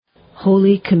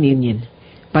Holy Communion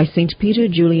by St. Peter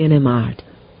Julian Aimard.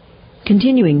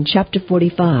 Continuing chapter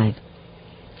 45.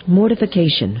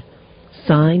 Mortification,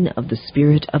 sign of the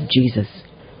Spirit of Jesus.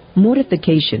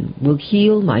 Mortification will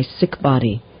heal my sick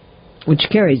body, which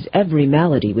carries every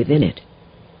malady within it.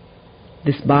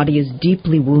 This body is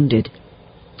deeply wounded,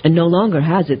 and no longer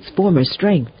has its former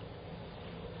strength.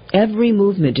 Every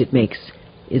movement it makes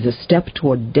is a step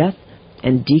toward death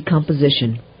and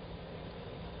decomposition.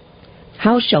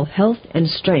 How shall health and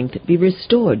strength be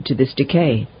restored to this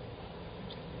decay?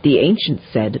 The ancients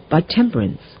said, by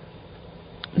temperance.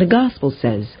 The Gospel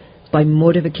says, by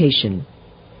mortification.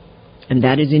 And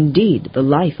that is indeed the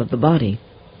life of the body.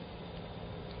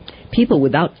 People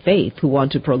without faith who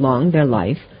want to prolong their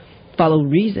life follow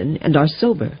reason and are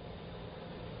sober.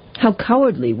 How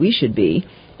cowardly we should be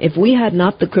if we had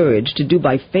not the courage to do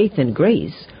by faith and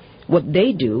grace what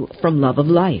they do from love of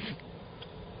life.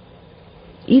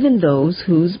 Even those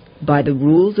who, by the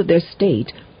rules of their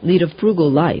state, lead a frugal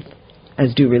life,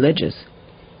 as do religious,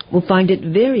 will find it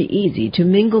very easy to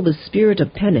mingle the spirit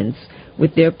of penance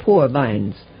with their poor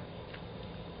minds.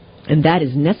 And that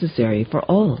is necessary for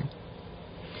all.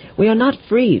 We are not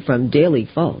free from daily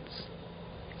faults.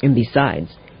 And besides,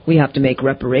 we have to make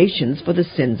reparations for the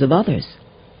sins of others.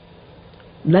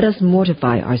 Let us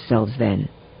mortify ourselves then,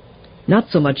 not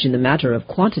so much in the matter of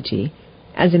quantity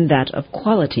as in that of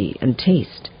quality and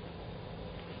taste.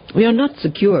 We are not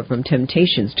secure from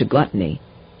temptations to gluttony.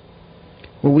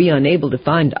 Were we unable to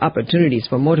find opportunities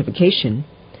for mortification,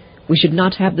 we should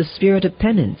not have the spirit of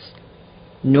penance,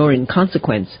 nor in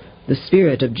consequence the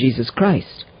Spirit of Jesus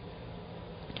Christ.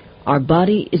 Our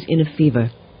body is in a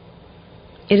fever.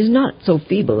 It is not so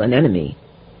feeble an enemy.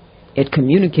 It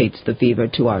communicates the fever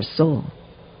to our soul.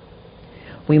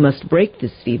 We must break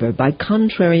this fever by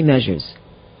contrary measures,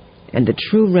 and the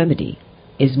true remedy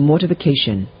is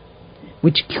mortification,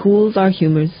 which cools our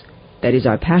humors, that is,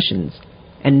 our passions,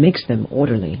 and makes them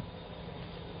orderly.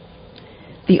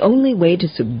 The only way to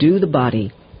subdue the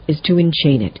body is to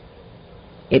enchain it.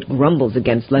 It grumbles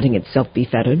against letting itself be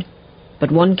fettered,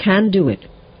 but one can do it.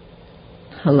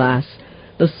 Alas,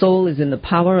 the soul is in the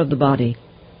power of the body,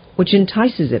 which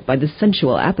entices it by the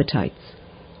sensual appetites.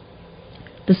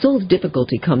 The soul's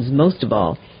difficulty comes most of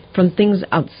all from things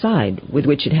outside with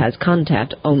which it has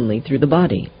contact only through the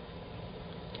body.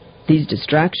 These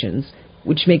distractions,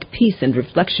 which make peace and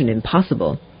reflection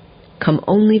impossible, come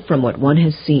only from what one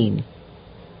has seen.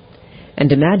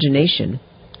 And imagination,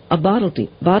 a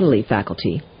bodily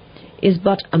faculty, is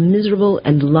but a miserable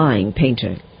and lying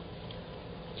painter.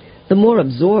 The more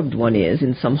absorbed one is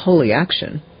in some holy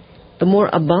action, the more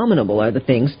abominable are the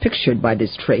things pictured by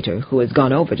this traitor who has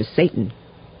gone over to Satan.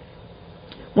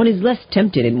 One is less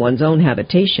tempted in one's own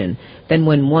habitation than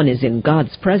when one is in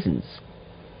God's presence.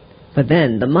 But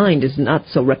then the mind is not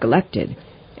so recollected,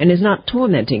 and is not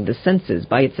tormenting the senses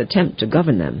by its attempt to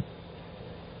govern them.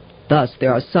 Thus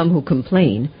there are some who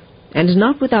complain, and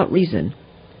not without reason,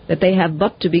 that they have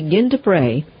but to begin to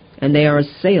pray, and they are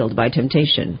assailed by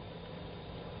temptation.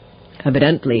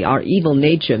 Evidently our evil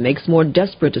nature makes more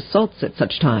desperate assaults at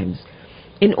such times,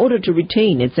 in order to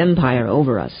retain its empire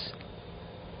over us.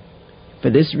 For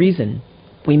this reason,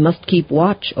 we must keep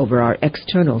watch over our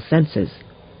external senses.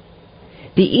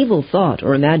 The evil thought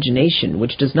or imagination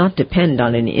which does not depend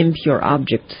on an impure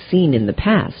object seen in the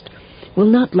past will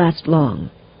not last long.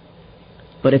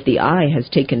 But if the eye has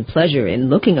taken pleasure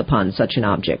in looking upon such an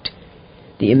object,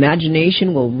 the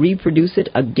imagination will reproduce it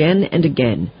again and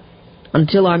again,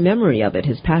 until our memory of it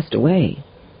has passed away.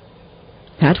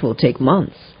 That will take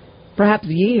months, perhaps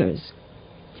years.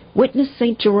 Witness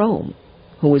St. Jerome,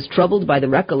 who was troubled by the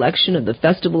recollection of the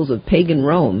festivals of pagan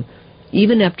Rome,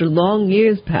 even after long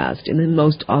years passed in the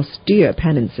most austere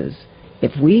penances.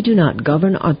 If we do not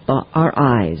govern our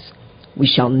eyes, we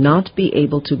shall not be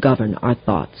able to govern our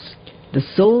thoughts. The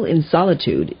soul in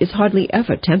solitude is hardly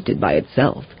ever tempted by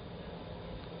itself.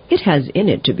 It has in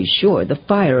it, to be sure, the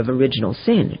fire of original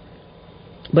sin,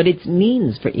 but its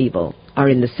means for evil are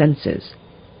in the senses.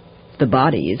 The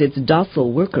body is its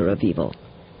docile worker of evil.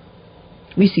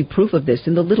 We see proof of this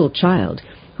in the little child,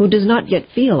 who does not yet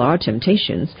feel our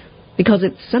temptations, because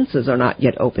its senses are not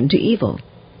yet open to evil.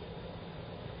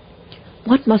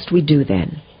 What must we do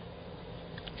then?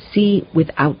 See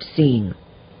without seeing.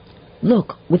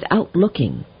 Look without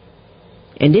looking.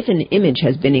 And if an image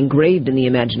has been engraved in the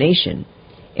imagination,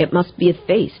 it must be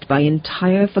effaced by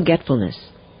entire forgetfulness.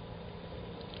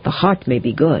 The heart may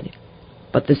be good,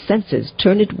 but the senses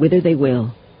turn it whither they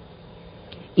will.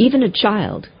 Even a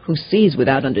child who sees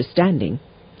without understanding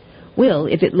will,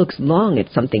 if it looks long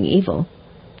at something evil,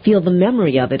 feel the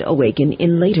memory of it awaken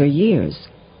in later years.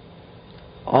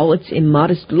 all its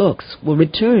immodest looks will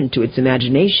return to its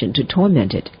imagination to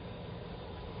torment it.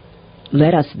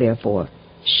 Let us, therefore,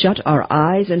 shut our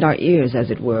eyes and our ears,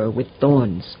 as it were, with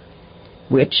thorns,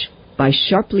 which, by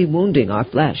sharply wounding our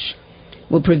flesh,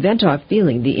 will prevent our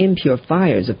feeling the impure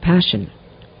fires of passion.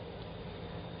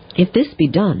 If this be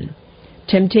done,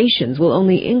 temptations will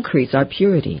only increase our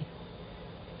purity.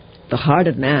 The heart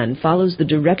of man follows the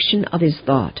direction of his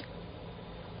thought.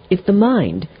 If the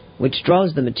mind, which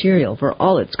draws the material for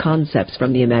all its concepts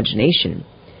from the imagination,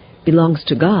 belongs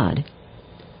to God,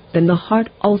 then the heart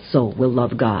also will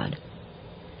love God.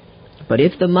 But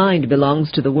if the mind belongs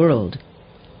to the world,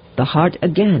 the heart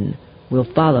again will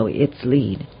follow its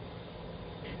lead.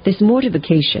 This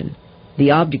mortification,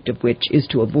 the object of which is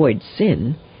to avoid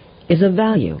sin, is of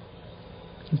value.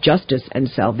 Justice and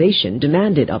salvation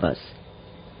demand it of us.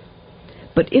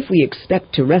 But if we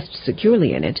expect to rest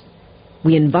securely in it,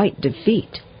 we invite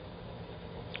defeat.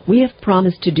 We have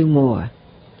promised to do more,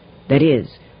 that is,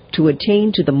 to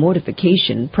attain to the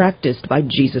mortification practiced by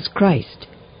Jesus Christ.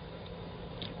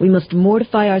 We must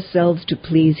mortify ourselves to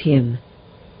please Him,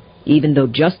 even though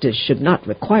justice should not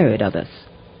require it of us.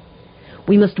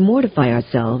 We must mortify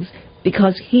ourselves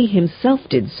because He Himself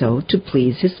did so to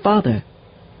please His Father.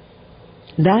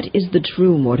 That is the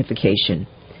true mortification,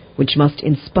 which must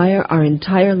inspire our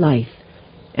entire life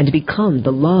and become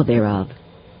the law thereof.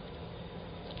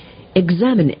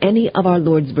 Examine any of our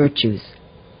Lord's virtues.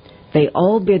 They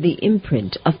all bear the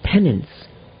imprint of penance.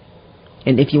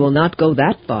 And if you will not go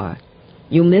that far,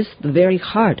 you miss the very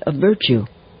heart of virtue,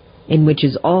 in which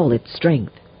is all its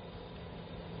strength.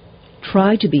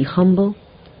 Try to be humble,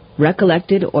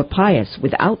 recollected, or pious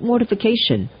without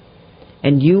mortification,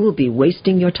 and you will be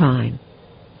wasting your time.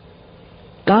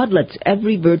 God lets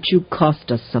every virtue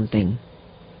cost us something.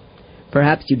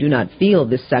 Perhaps you do not feel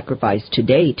this sacrifice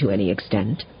today to any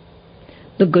extent.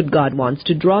 The good God wants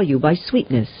to draw you by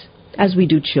sweetness, as we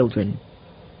do children.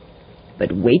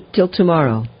 But wait till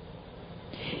tomorrow.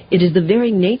 It is the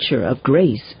very nature of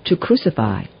grace to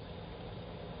crucify.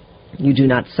 You do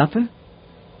not suffer?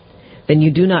 Then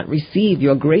you do not receive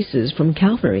your graces from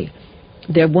Calvary,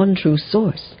 their one true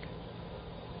source.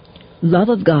 Love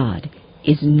of God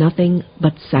is nothing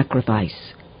but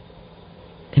sacrifice.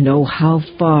 And oh, how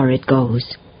far it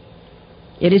goes.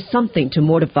 It is something to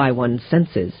mortify one's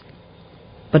senses,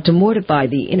 but to mortify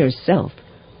the inner self,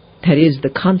 that is the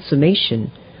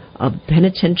consummation of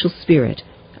penitential spirit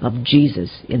of Jesus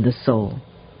in the soul.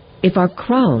 If our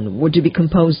crown were to be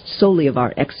composed solely of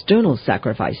our external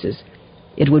sacrifices,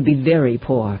 it would be very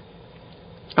poor.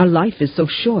 Our life is so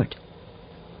short.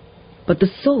 But the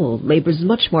soul labors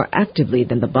much more actively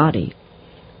than the body,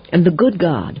 and the good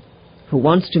God, who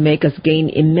wants to make us gain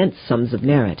immense sums of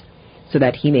merit, so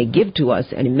that He may give to us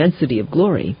an immensity of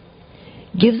glory,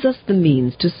 gives us the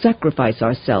means to sacrifice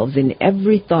ourselves in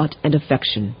every thought and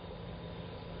affection.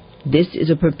 This is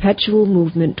a perpetual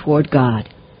movement toward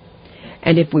God,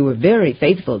 and if we were very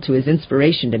faithful to His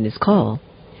inspiration and His call,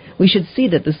 we should see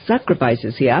that the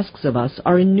sacrifices He asks of us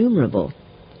are innumerable,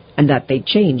 and that they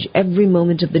change every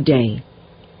moment of the day.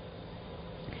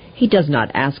 He does not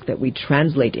ask that we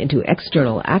translate into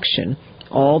external action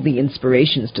all the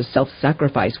inspirations to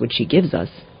self-sacrifice which He gives us.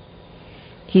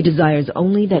 He desires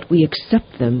only that we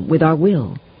accept them with our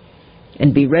will,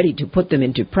 and be ready to put them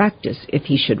into practice if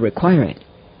He should require it.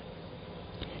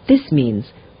 This means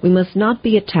we must not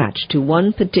be attached to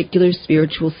one particular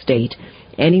spiritual state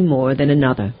any more than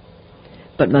another,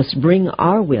 but must bring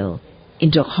our will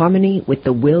into harmony with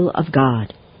the will of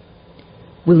God,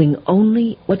 willing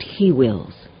only what He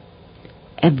wills,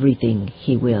 everything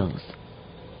He wills.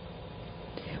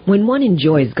 When one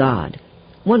enjoys God,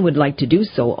 one would like to do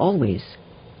so always,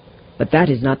 but that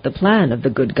is not the plan of the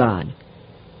good God.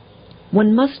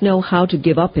 One must know how to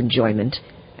give up enjoyment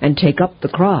and take up the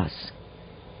cross.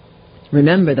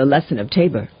 Remember the lesson of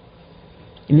Tabor.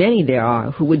 Many there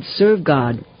are who would serve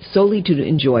God solely to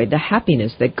enjoy the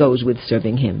happiness that goes with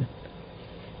serving Him.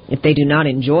 If they do not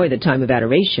enjoy the time of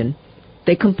adoration,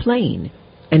 they complain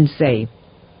and say,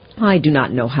 "I do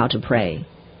not know how to pray."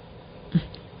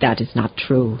 That is not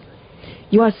true.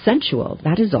 You are sensual,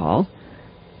 that is all.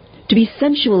 To be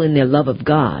sensual in their love of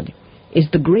God is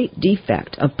the great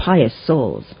defect of pious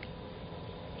souls.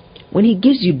 When He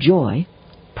gives you joy,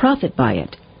 profit by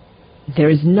it. There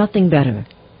is nothing better.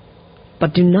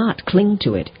 But do not cling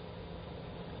to it.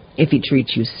 If He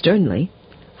treats you sternly,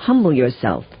 humble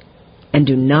yourself, and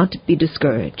do not be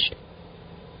discouraged.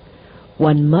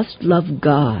 One must love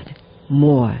God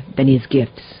more than His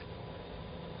gifts.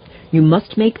 You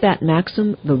must make that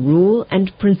maxim the rule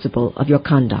and principle of your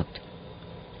conduct.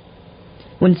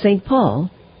 When St.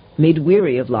 Paul, made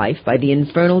weary of life by the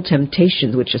infernal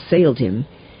temptations which assailed him,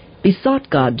 besought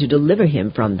God to deliver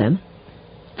him from them,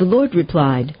 the Lord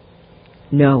replied,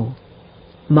 "No,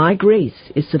 my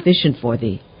grace is sufficient for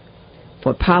thee,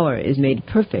 for power is made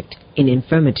perfect in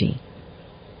infirmity."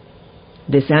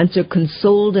 This answer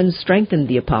consoled and strengthened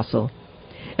the apostle,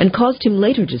 and caused him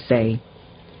later to say,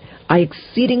 "I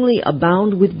exceedingly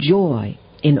abound with joy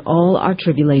in all our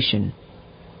tribulation."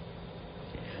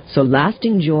 So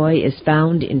lasting joy is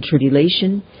found in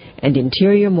tribulation and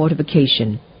interior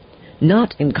mortification,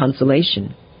 not in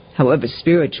consolation, however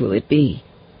spiritual it be.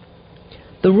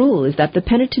 The rule is that the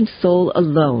penitent soul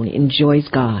alone enjoys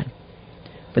God,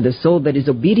 for the soul that is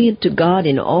obedient to God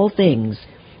in all things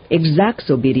exacts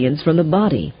obedience from the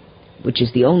body, which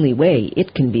is the only way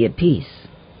it can be at peace.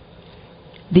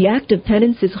 The act of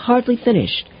penance is hardly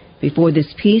finished before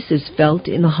this peace is felt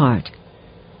in the heart.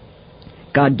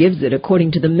 God gives it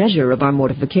according to the measure of our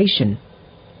mortification.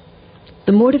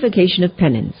 The mortification of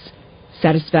penance,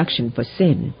 satisfaction for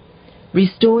sin,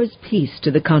 restores peace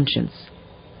to the conscience.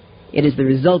 It is the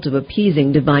result of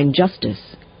appeasing divine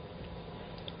justice.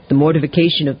 The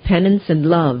mortification of penance and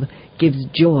love gives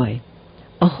joy,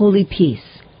 a holy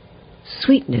peace,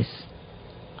 sweetness,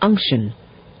 unction,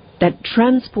 that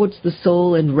transports the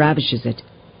soul and ravishes it,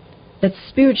 that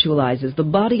spiritualizes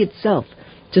the body itself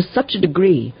to such a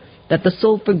degree that the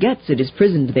soul forgets it is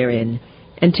prisoned therein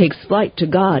and takes flight to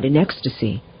God in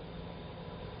ecstasy.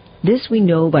 This we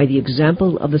know by the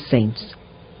example of the saints.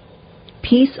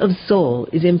 Peace of soul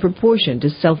is in proportion to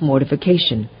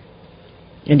self-mortification,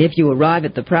 and if you arrive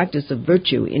at the practice of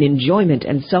virtue in enjoyment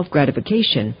and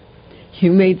self-gratification,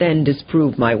 you may then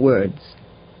disprove my words.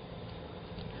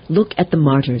 Look at the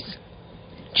martyrs,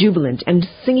 jubilant and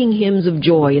singing hymns of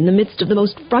joy in the midst of the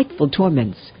most frightful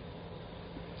torments.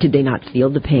 Did they not feel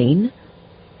the pain?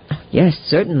 Yes,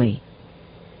 certainly.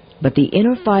 But the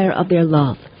inner fire of their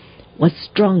love was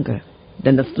stronger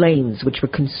than the flames which were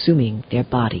consuming their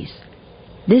bodies.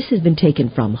 This has been taken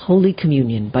from Holy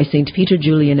Communion by St. Peter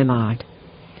Julian Eymard.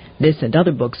 This and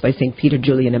other books by St. Peter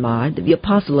Julian Eymard, the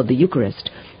Apostle of the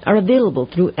Eucharist, are available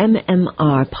through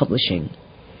MMR Publishing.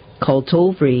 Call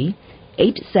toll-free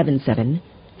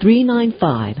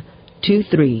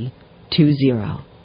 877-395-2320.